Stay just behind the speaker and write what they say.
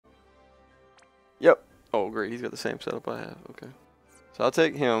Yep. Oh, great. He's got the same setup I have. Okay. So I'll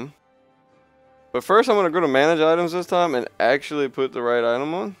take him. But first I'm going to go to manage items this time and actually put the right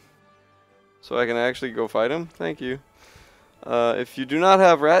item on. So I can actually go fight him. Thank you. If you do not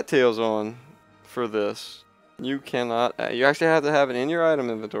have rat tails on for this, you cannot. You actually have to have it in your item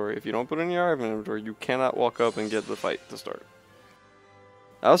inventory. If you don't put it in your item inventory, you cannot walk up and get the fight to start.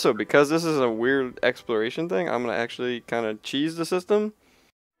 Also, because this is a weird exploration thing, I'm going to actually kind of cheese the system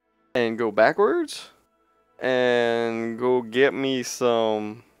and go backwards and go get me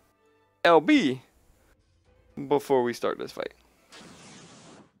some LB before we start this fight.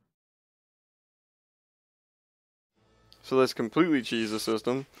 So let's completely cheese the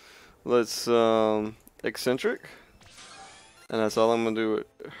system. Let's eccentric, and that's all I'm gonna do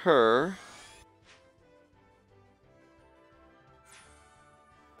with her.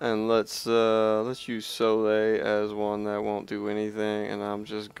 And let's use Soleil as one that won't do anything, and I'm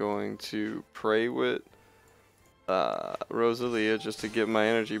just going to pray with Rosalia just to get my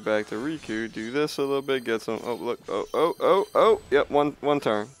energy back to Riku. Do this a little bit, get some. Oh look! Oh! Yep, one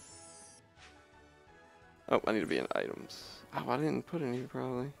turn. Oh, I need to be in items. Oh, I didn't put any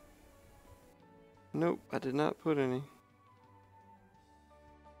probably. Nope, I did not put any.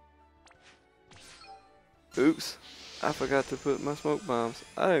 Oops. I forgot to put my smoke bombs.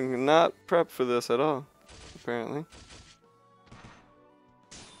 I did not prep for this at all, apparently.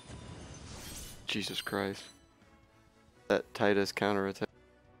 Jesus Christ. That Titus counterattack.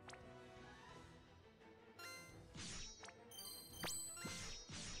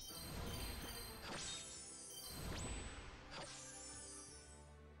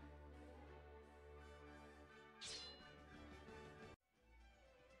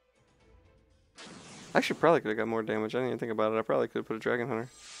 I actually probably could have got more damage. I didn't even think about it. I probably could have put a dragon hunter.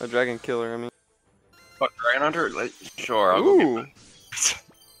 A dragon killer, I mean. What, dragon hunter? Like, sure, I'll Ooh. go get that.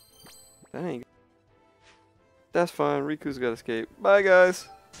 That ain't good. That's fine. Riku's got escape. Bye, guys.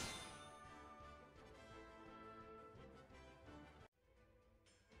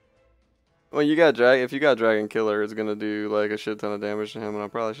 Well, you got if you got dragon killer, it's gonna do like a shit ton of damage to him, and I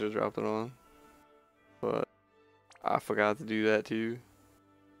probably should have dropped it on. But I forgot to do that too.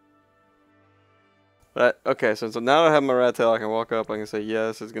 But okay, so now that I have my rat tail, I can walk up. I can say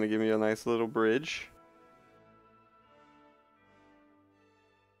yes. It's gonna give me a nice little bridge.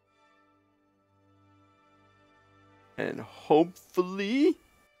 And hopefully,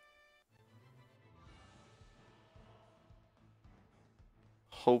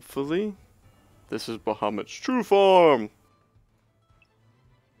 this is Bahamut's true form.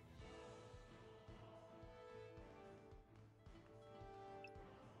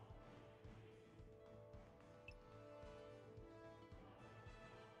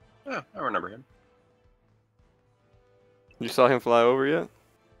 Yeah, I remember him. You saw him fly over yet?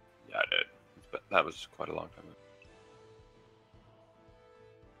 Yeah, I did. But that was quite a long time ago.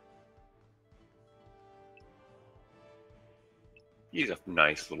 He's a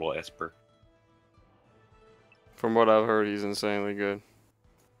nice little Esper. From what I've heard, he's insanely good.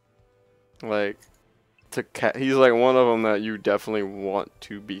 Like, he's like one of them that you definitely want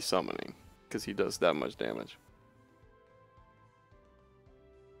to be summoning, because he does that much damage.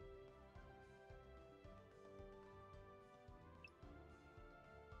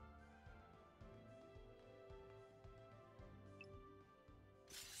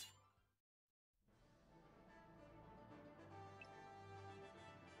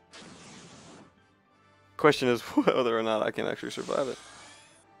 Question is whether or not I can actually survive it.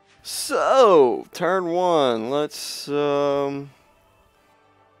 So, turn one, let's boost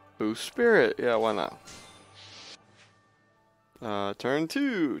spirit. Yeah, why not? Turn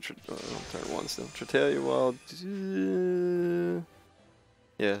two, turn one still. Tritalia Wild.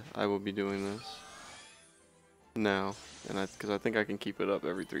 Yeah, I will be doing this now, and because I think I can keep it up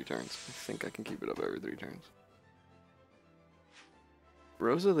every 3 turns.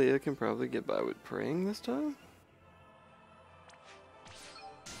 Rosalia can probably get by with praying this time.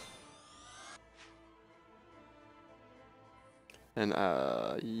 And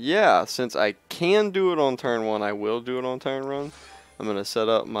yeah, since I can do it on turn 1, I will do it on turn 1. I'm gonna set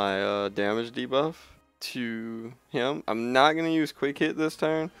up my damage debuff to him. I'm not gonna use quick hit this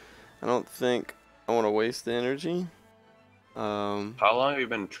turn. I don't think I want to waste the energy. How long have you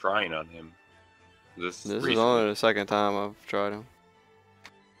been trying on him? This is only the second time I've tried him.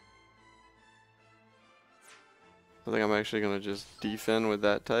 I think I'm actually going to just defend with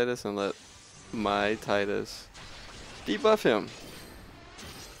that Titus and let my Titus debuff him.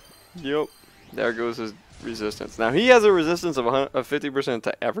 Yep. There goes his resistance. Now he has a resistance of 50%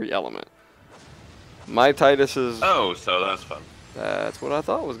 to every element. My Titus is... Oh, so that's fun. That's what I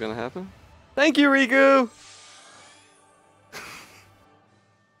thought was going to happen. Thank you, Riku!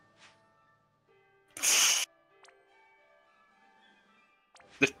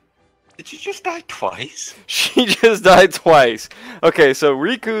 Did you just die twice? She just died twice. Okay, so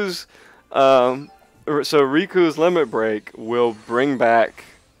Riku's limit break will bring back.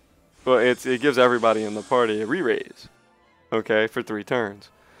 Well, it gives everybody in the party a re-raise. Okay, for 3 turns.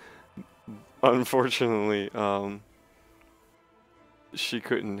 Unfortunately, she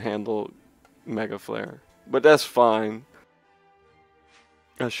couldn't handle Mega Flare, but that's fine.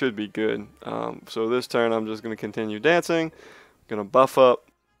 That should be good. So this turn, I'm just gonna continue dancing. Gonna buff up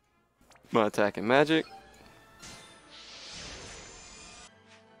my attack and magic.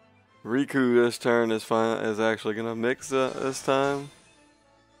 Riku this turn is actually gonna mix this time.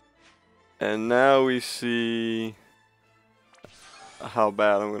 And now we see how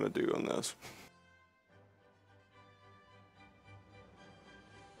bad I'm gonna do on this.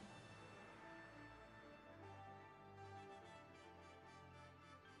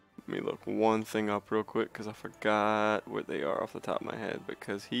 Let me look one thing up real quick because I forgot what they are off the top of my head.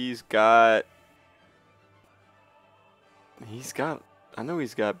 Because I know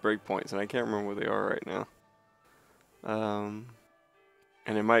he's got breakpoints, and I can't remember what they are right now.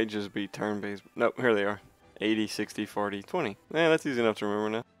 And it might just be turn-based. Nope, here they are. 80, 60, 40, 20. Yeah, that's easy enough to remember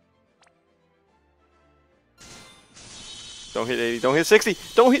now. Don't hit 80, don't hit 60,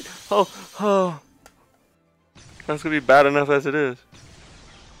 don't hit, oh. That's gonna be bad enough as it is.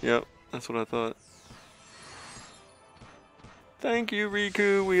 Yep, that's what I thought. Thank you,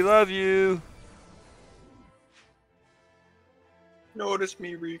 Riku, we love you. Notice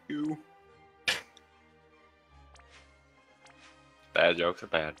me, Riku. Bad jokes are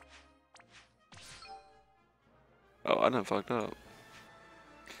bad. Oh, I done fucked up.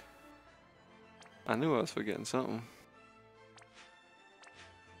 I knew I was forgetting something.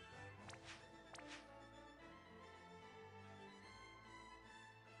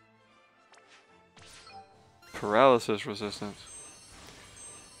 Paralysis resistance.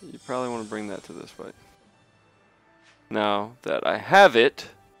 You probably want to bring that to this fight. Now that I have it,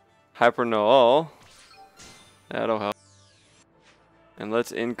 Hyper Know All, that'll help. And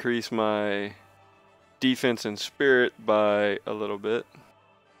let's increase my defense and spirit by a little bit.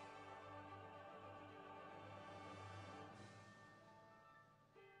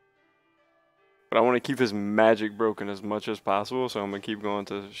 But I want to keep his magic broken as much as possible, so I'm going to keep going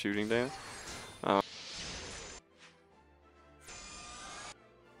to shooting dance.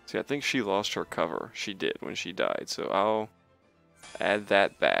 See, I think she lost her cover. She did when she died, so I'll add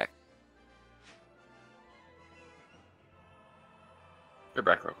that back. Go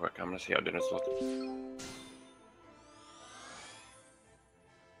back real quick. I'm gonna see how Dennis looking.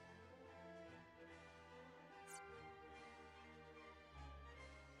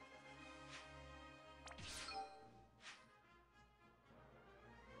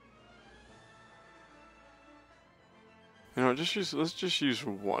 You know, let's just use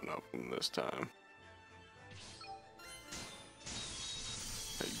one of them this time.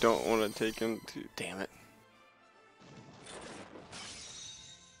 I don't want to take him to. Damn it.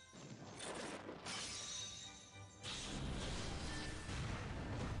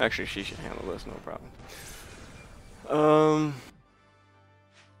 Actually, she should handle this, no problem.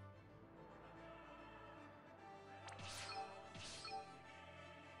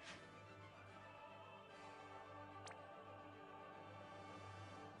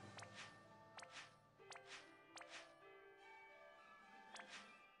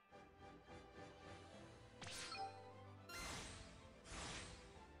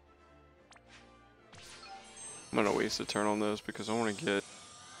 I'm gonna waste a turn on this because I want to get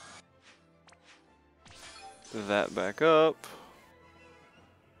that back up.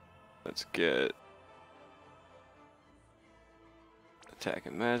 Let's get attack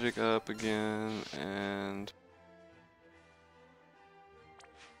and magic up again, and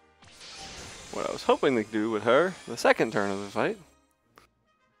what I was hoping to do with her the second turn of the fight.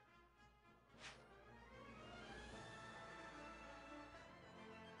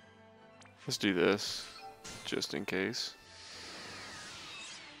 Let's do this, just in case.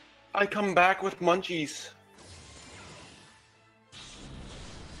 I come back with munchies.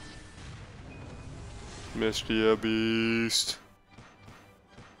 Misty Beast.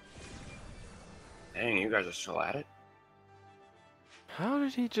 Dang, you guys are still at it? How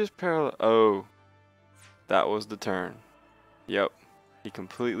did he just paralyze? Oh, that was the turn. Yep, he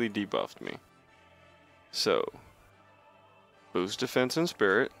completely debuffed me. So, boost defense and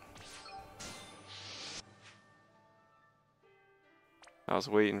spirit. I was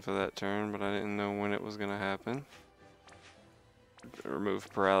waiting for that turn, but I didn't know when it was going to happen.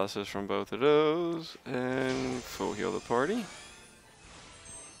 remove paralysis from both of those, and full heal the party.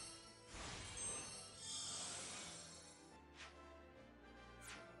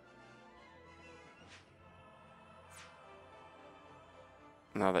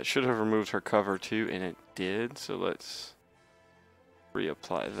 Now that should have removed her cover too, and it did, so let's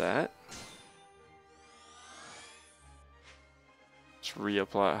reapply that. Let's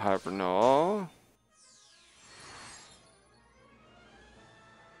reapply Hibernal.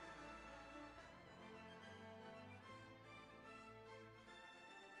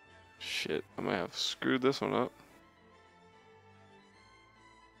 Shit, I might have screwed this one up.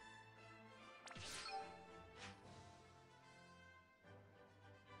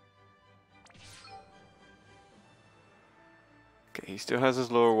 Okay, he still has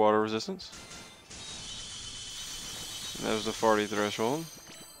his lower water resistance. And there's the 40 threshold.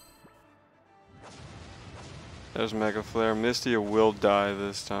 There's Mega Flare. Mistia will die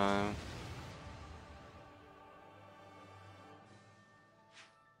this time.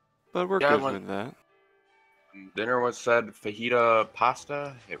 But we're good with that. Dinner was said fajita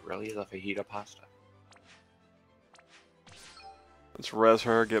pasta. It really is a fajita pasta. Let's res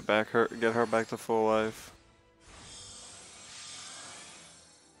her, get her back to full life.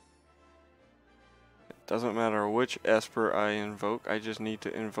 It doesn't matter which Esper I invoke, I just need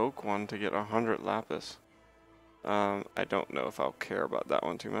to invoke one to get 100 Lapis. I don't know if I'll care about that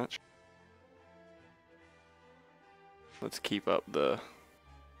one too much. Let's keep up the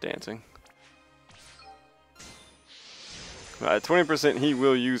dancing. At 20%, he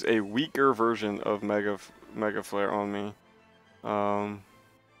will use a weaker version of Mega Flare on me.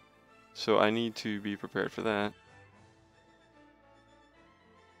 So I need to be prepared for that.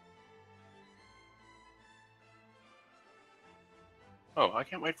 Oh, I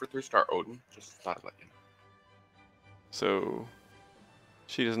can't wait for 3-star Odin. Just thought I'd let you know. So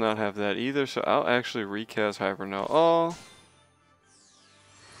she does not have that either, so I'll actually recast Hibernal All.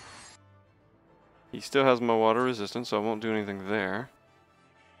 He still has my water resistance, so I won't do anything there.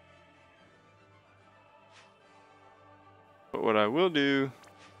 But what I will do...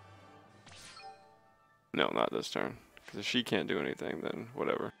 No, not this turn. Because if she can't do anything, then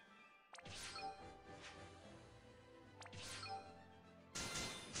whatever.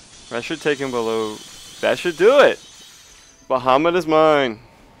 That should take him below... That should do it! Bahamut is mine.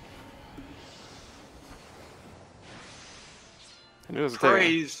 I knew it was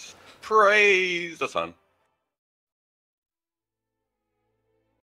Praise the sun.